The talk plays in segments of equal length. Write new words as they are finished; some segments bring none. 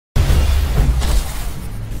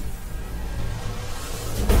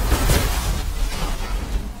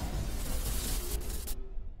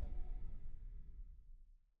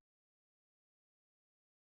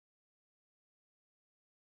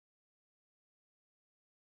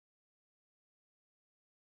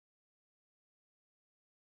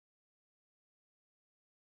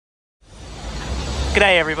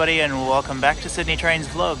G'day everybody and welcome back to Sydney Trains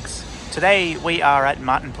Vlogs. Today we are at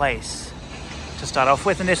Martin Place. To start off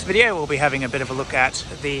with in this video we'll be having a bit of a look at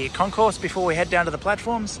the concourse before we head down to the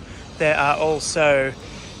platforms. There are also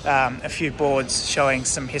a few boards showing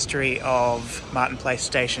some history of Martin Place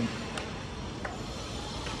station.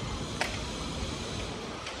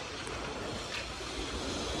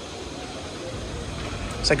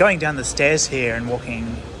 So going down the stairs here and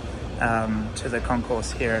walking to the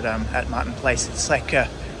concourse here at Martin Place, it's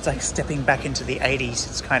like stepping back into the 80s.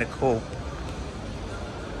 It's kind of cool.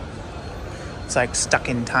 It's like stuck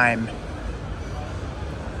in time.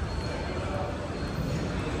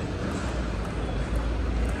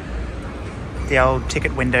 The old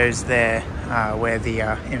ticket windows there where the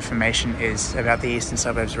information is about the Eastern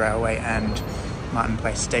Suburbs Railway and Martin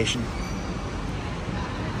Place station.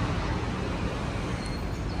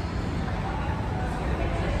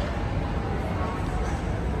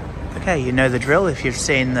 Okay, you know the drill. If you've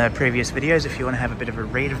seen the previous videos, if you want to have a bit of a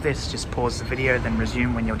read of this, just pause the video, then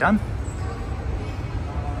resume when you're done.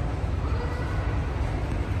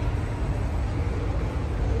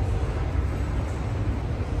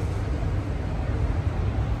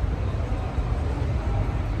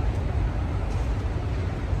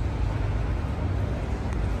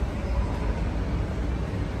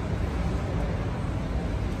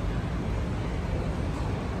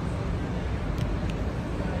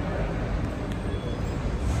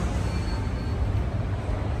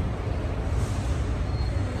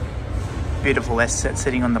 Beautiful S-set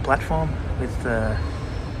sitting on the platform with the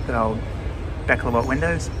good old backlit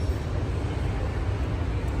windows.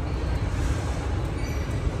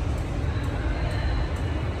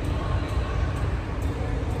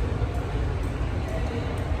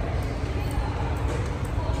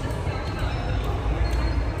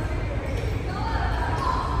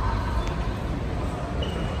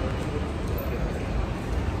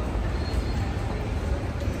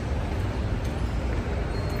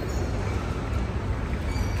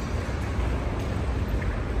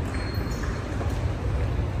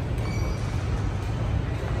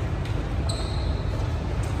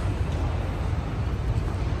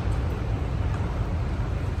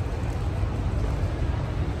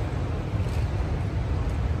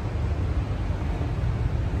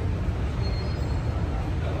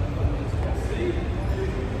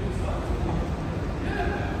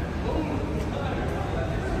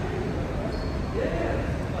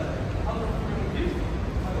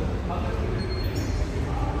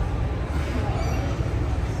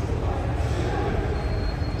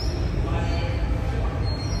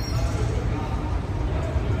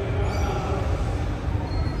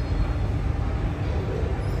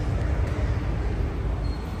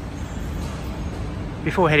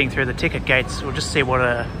 Before heading through the ticket gates, we'll just see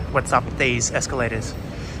what's up these escalators.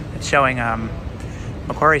 It's showing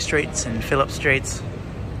Macquarie Streets and Phillip Streets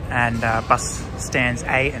and bus stands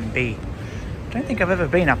A and B. I don't think I've ever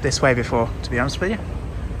been up this way before, to be honest with you.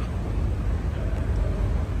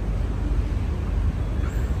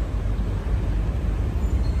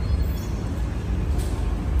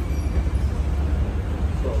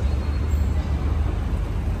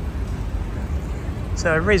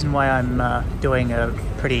 So the reason why I'm doing a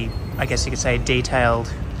pretty, I guess you could say, detailed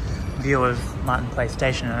view of Martin Place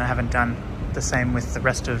Station, and I haven't done the same with the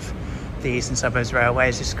rest of the Eastern Suburbs Railway,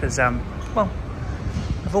 is just because, well,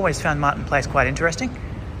 I've always found Martin Place quite interesting.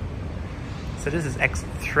 So this is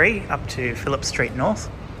X3 up to Phillip Street North.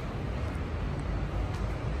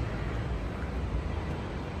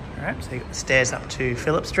 Alright, so you've got the stairs up to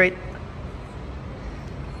Phillip Street.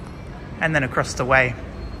 And then across the way,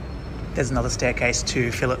 there's another staircase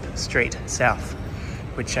to Phillip Street South,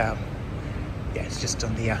 which, yeah, it's just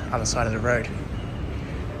on the other side of the road.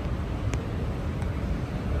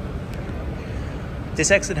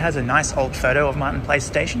 This exit has a nice old photo of Martin Place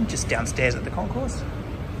Station just downstairs at the concourse.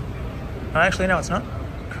 Oh, actually, no, it's not.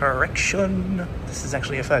 Correction. This is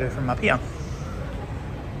actually a photo from up here.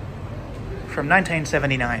 From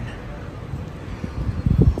 1979.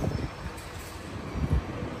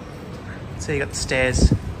 So you got the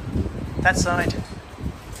stairs that side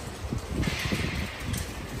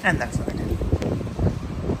and that side.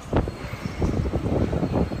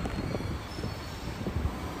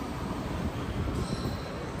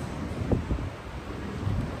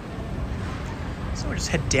 So we'll just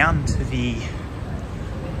head down to the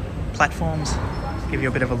platforms, give you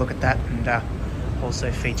a bit of a look at that, and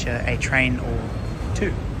also feature a train or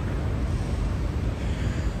two.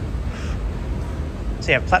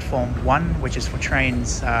 So yeah, platform 1, which is for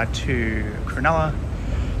trains to Cronulla,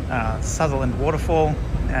 Sutherland Waterfall,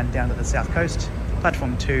 and down to the south coast.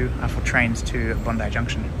 Platform 2 are for trains to Bondi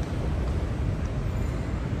Junction.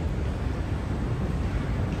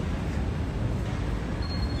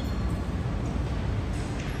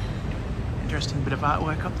 Interesting bit of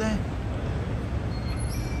artwork up there.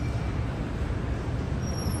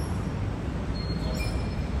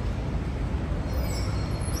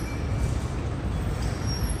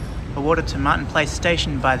 Awarded to Martin Place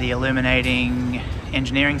Station by the Illuminating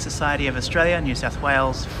Engineering Society of Australia, New South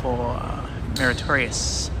Wales, for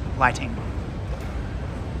meritorious lighting.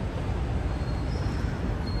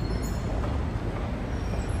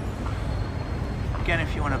 Again,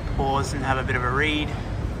 if you want to pause and have a bit of a read.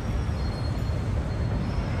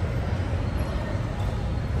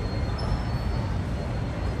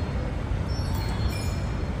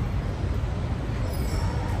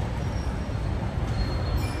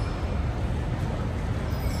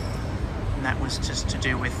 And that was just to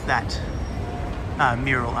do with that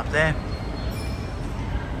mural up there.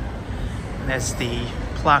 And there's the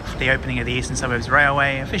plaque for the opening of the Eastern Suburbs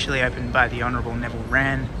Railway, officially opened by the Honourable Neville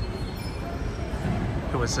Wran,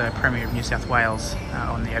 who was Premier of New South Wales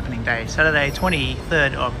on the opening day, Saturday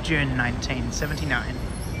 23rd of June 1979.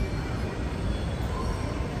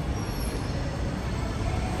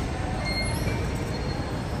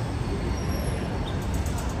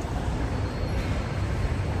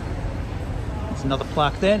 There's another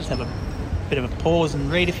plaque there, just have a bit of a pause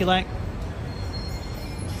and read if you like.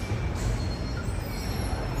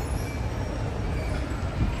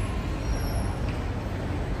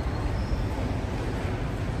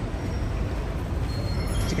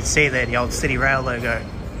 You can see there the old City Rail logo.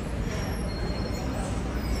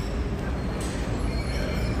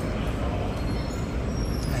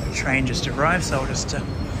 And the train just arrived, so I'll just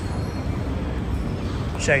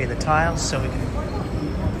show you the tiles so we can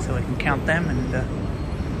count them and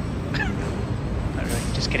not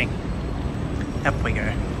really, just kidding. Up we go.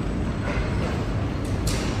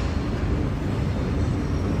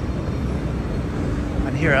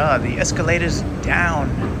 And here are the escalators down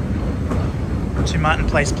to Martin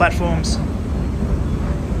Place platforms.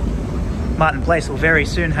 Martin Place will very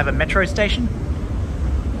soon have a metro station.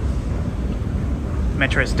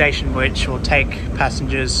 Metro station which will take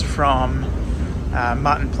passengers from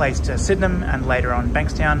Martin Place to Sydenham and later on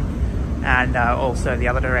Bankstown, and also the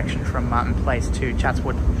other direction from Martin Place to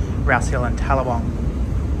Chatswood, Rouse Hill and Tallawong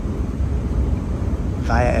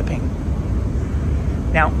via Epping.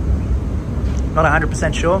 Now, not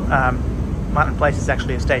 100% sure. Martin Place is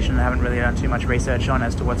actually a station I haven't really done too much research on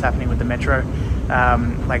as to what's happening with the metro,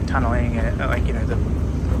 like tunnelling, like, you know, the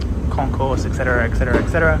concourse, etc, etc,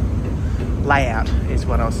 etc. Layout is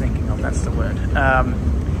what I was thinking of, that's the word.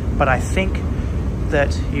 But I think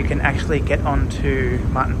that you can actually get onto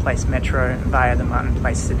Martin Place Metro via the Martin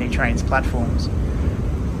Place Sydney Trains platforms.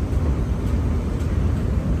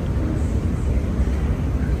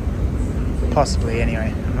 Possibly,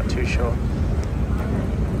 anyway, I'm not too sure.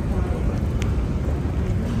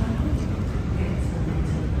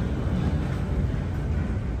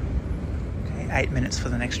 Okay, 8 minutes for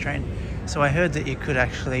the next train. So I heard that you could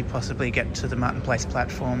actually possibly get to the Martin Place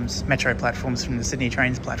platforms, metro platforms, from the Sydney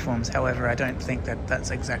Trains platforms. However, I don't think that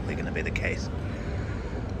that's exactly going to be the case.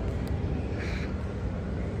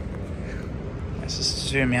 Let's just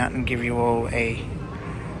zoom out and give you all a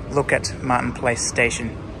look at Martin Place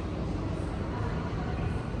Station.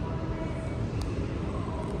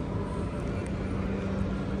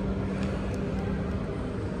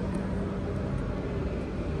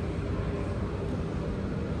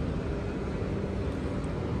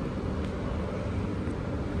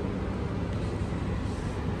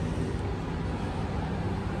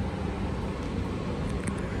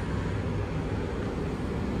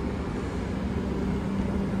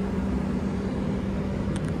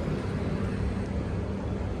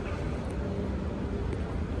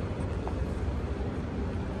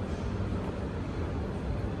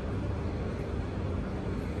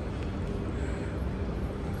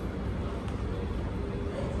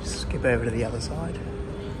 Skip over to the other side.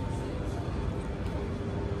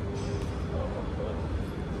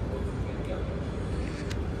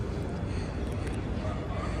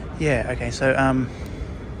 Yeah, okay, so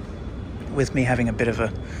with me having a bit of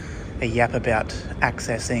a yap about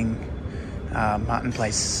accessing Martin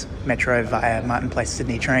Place Metro via Martin Place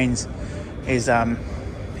Sydney Trains is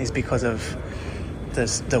because of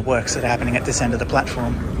the works that are happening at this end of the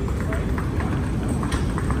platform.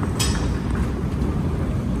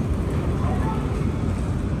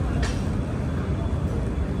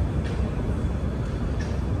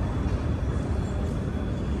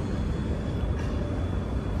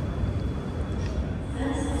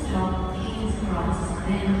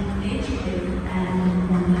 Edgecliff and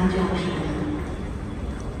Bondi Junction.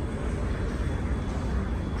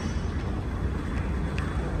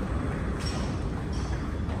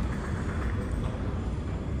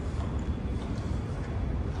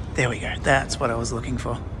 There we go. That's what I was looking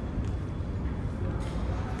for.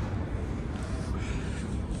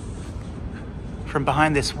 From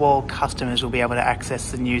behind this wall, customers will be able to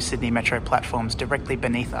access the new Sydney Metro platforms directly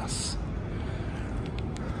beneath us.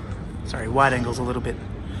 Sorry, wide angle's a little bit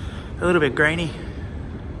grainy.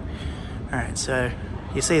 All right, so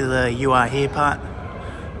you see the "you are here" part.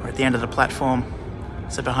 We're at the end of the platform.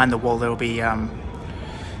 So behind the wall there will be, I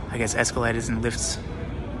guess, escalators and lifts,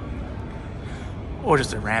 or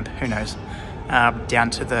just a ramp, who knows,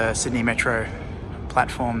 down to the Sydney Metro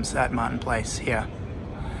platforms at Martin Place here.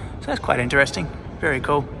 So that's quite interesting, very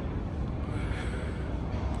cool.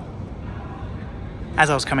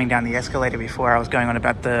 As I was coming down the escalator before, I was going on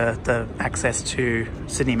about the access to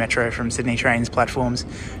Sydney Metro from Sydney Trains platforms,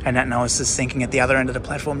 and I was just thinking at the other end of the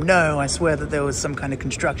platform, no, I swear that there was some kind of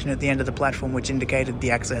construction at the end of the platform which indicated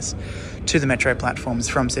the access to the Metro platforms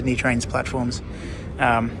from Sydney Trains platforms.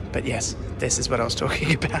 But yes, this is what I was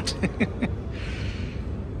talking about.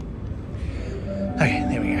 Okay,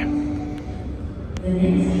 there we go.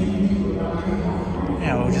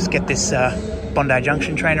 Now we'll just get this Bondi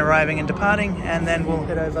Junction train arriving and departing, and then we'll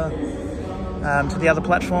head over to the other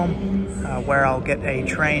platform where I'll get a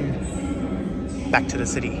train back to the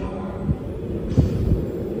city.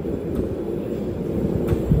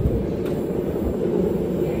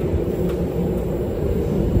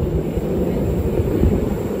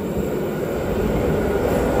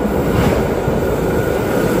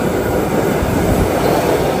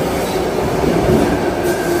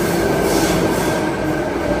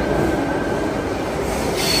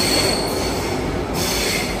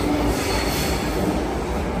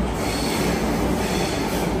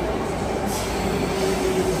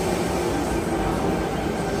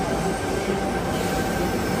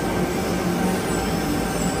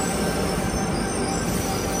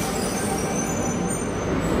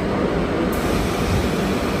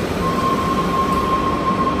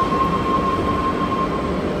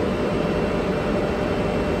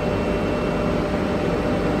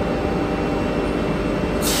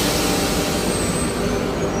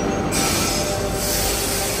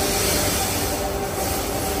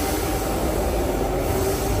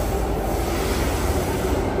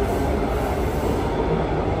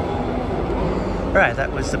 Right,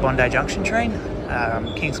 that was the Bondi Junction train.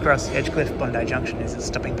 King's Cross, Edgecliff, Bondi Junction is the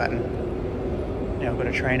stopping pattern. Now I've got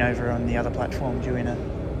a train over on the other platform due in a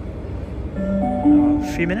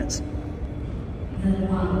few minutes. The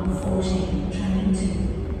 114 train to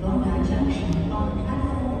Bondi Junction on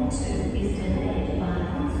platform 2 is delayed by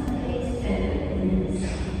approximately 7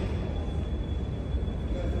 minutes.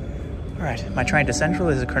 Alright, my train to Central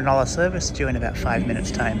is a Cronulla service due in about 5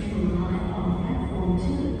 minutes' time.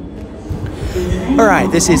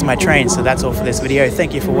 Alright, this is my train, so that's all for this video.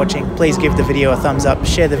 Thank you for watching. Please give the video a thumbs up,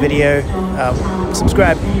 share the video,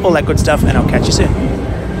 subscribe, all that good stuff, and I'll catch you soon.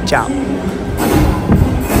 Ciao.